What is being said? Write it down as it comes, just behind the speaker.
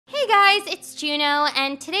Hey guys, it's Juno,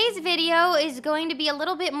 and today's video is going to be a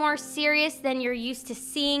little bit more serious than you're used to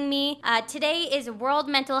seeing me. Today is World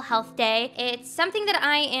Mental Health Day. It's something that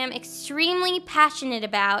I am extremely passionate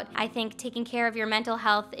about. I think taking care of your mental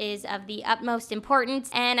health is of the utmost importance,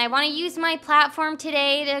 and I want to use my platform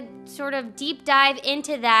today to sort of deep dive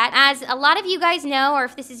into that. As a lot of you guys know, or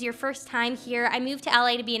if this is your first time here, I moved to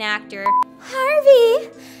LA to be an actor. Harvey,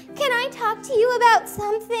 can I talk to you about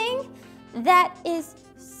something that is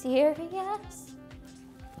serious?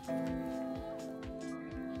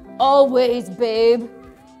 Always, babe.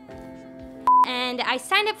 And I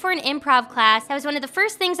signed up for an improv class. That was one of the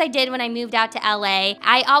first things I did when I moved out to LA.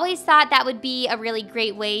 I always thought that would be a really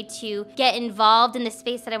great way to get involved in the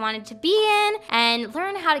space that I wanted to be in and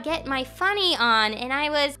learn how to get my funny on. And I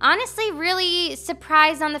was honestly really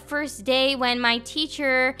surprised on the first day when my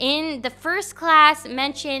teacher in the first class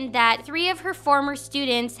mentioned that 3 of her former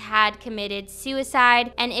students had committed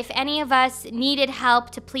suicide, and if any of us needed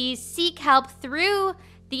help, to please seek help through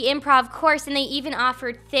the improv course, and they even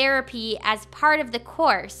offered therapy as part of the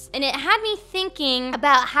course. And it had me thinking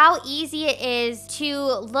about how easy it is to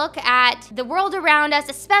look at the world around us,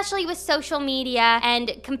 especially with social media,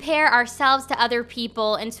 and compare ourselves to other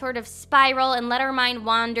people and sort of spiral and let our mind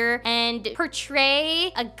wander and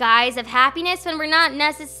portray a guise of happiness when we're not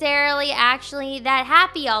necessarily actually that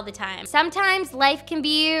happy all the time. Sometimes life can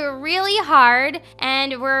be really hard,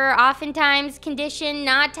 and we're oftentimes conditioned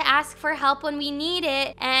not to ask for help when we need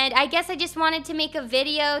it. And I guess I just wanted to make a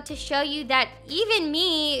video to show you that even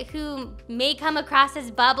me, who may come across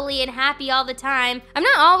as bubbly and happy all the time, I'm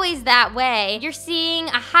not always that way. You're seeing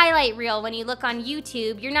a highlight reel when you look on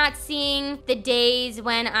YouTube. You're not seeing the days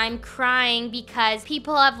when I'm crying because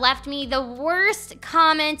people have left me the worst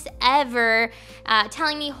comments ever,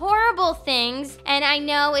 telling me horrible things. And I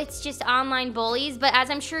know it's just online bullies, but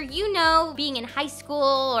as I'm sure you know, being in high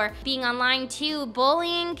school or being online too,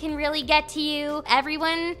 bullying can really get to you.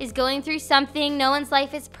 Everyone is going through something. No one's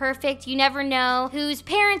life is perfect. You never know whose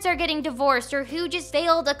parents are getting divorced or who just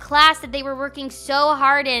failed a class that they were working so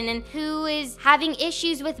hard in and who is having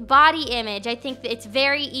issues with body image. I think that it's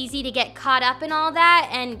very easy to get caught up in all that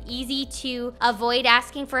and easy to avoid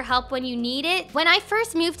asking for help when you need it. When I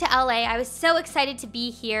first moved to LA, I was so excited to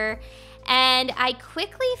be here, and I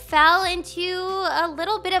quickly fell into a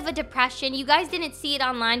little bit of a depression. You guys didn't see it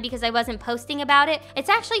online because I wasn't posting about it. It's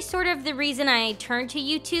actually sort of the reason I turned to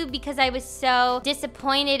YouTube, because I was so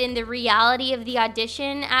disappointed in the reality of the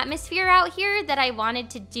audition atmosphere out here that I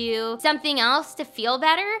wanted to do something else to feel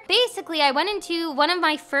better. Basically, I went into one of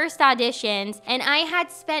my first auditions and I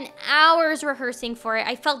had spent hours rehearsing for it.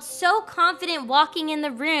 I felt so confident walking in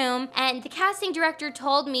the room, and the casting director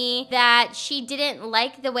told me that she didn't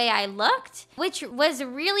like the way I looked, which was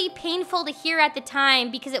really painful to hear at the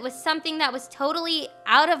time because it was something that was totally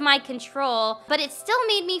out of my control, but it still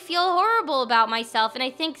made me feel horrible about myself. And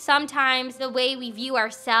I think sometimes the way we view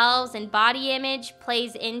ourselves and body image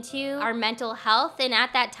plays into our mental health. And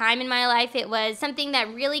at that time in my life, it was something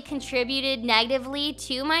that really contributed negatively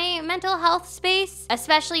to my mental health space,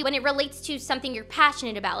 especially when it relates to something you're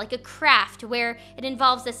passionate about, like a craft where it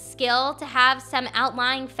involves a skill. To have some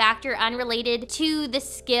outlying factor unrelated to the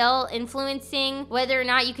skill influencing whether or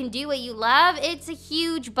not you can do what you love, it's a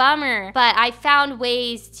huge bummer. But I found ways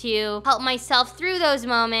to help myself through those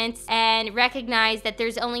moments and recognize that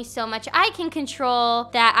there's only so much I can control,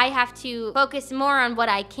 that I have to focus more on what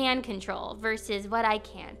I can control versus what I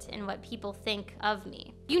can't and what people think of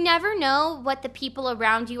me. You never know what the people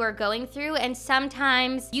around you are going through, and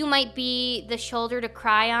sometimes you might be the shoulder to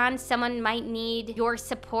cry on. Someone might need your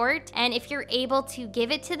support, and if you're able to give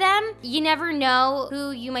it to them, you never know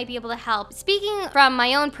who you might be able to help. Speaking from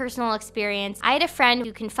my own personal experience, I had a friend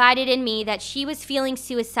who confided in me that she was feeling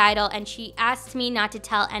suicidal, and she asked me not to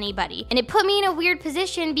tell anybody. And it put me in a weird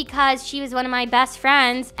position because she was one of my best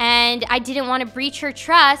friends, and I didn't want to breach her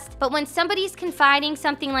trust. But when somebody's confiding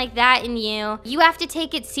something like that in you, you have to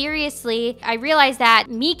take it seriously. I realized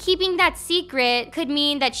that me keeping that secret could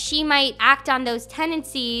mean that she might act on those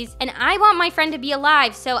tendencies, and I want my friend to be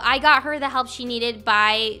alive. So I got her the help she needed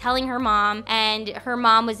by telling her mom, and her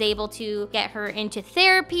mom was able to get her into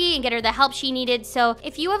therapy and get her the help she needed. So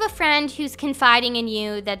if you have a friend who's confiding in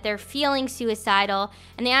you that they're feeling suicidal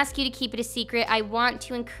and they ask you to keep it a secret, I want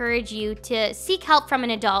to encourage you to seek help from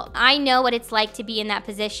an adult. I know what it's like to be in that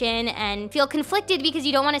position and feel conflicted because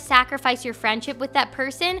you don't want to sacrifice your friendship with that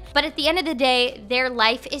person, but at the end of the day, their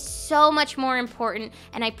life is so much more important,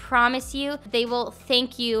 and I promise you they will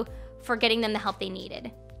thank you for getting them the help they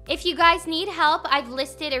needed. If you guys need help, I've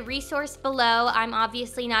listed a resource below. I'm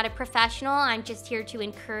obviously not a professional. I'm just here to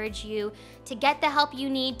encourage you to get the help you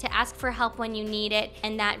need, to ask for help when you need it,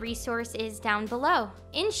 and that resource is down below.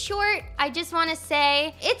 In short, I just want to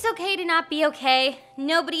say it's okay to not be okay.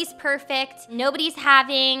 Nobody's perfect. Nobody's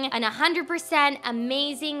having an 100%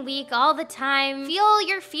 amazing week all the time. Feel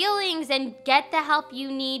your feelings and get the help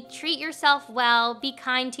you need. Treat yourself well. Be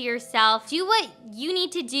kind to yourself. Do what you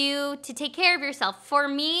need to do to take care of yourself. For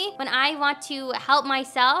me, when I want to help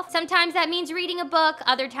myself, sometimes that means reading a book.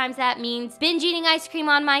 Other times that means binge eating ice cream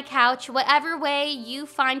on my couch. Whatever way you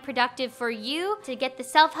find productive for you to get the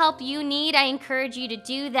self-help you need, I encourage you to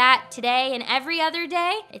do that today and every other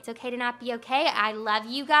day. It's okay to not be okay. I love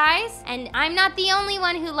you guys, and I'm not the only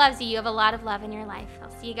one who loves you. You have a lot of love in your life. I'll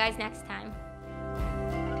see you guys next time.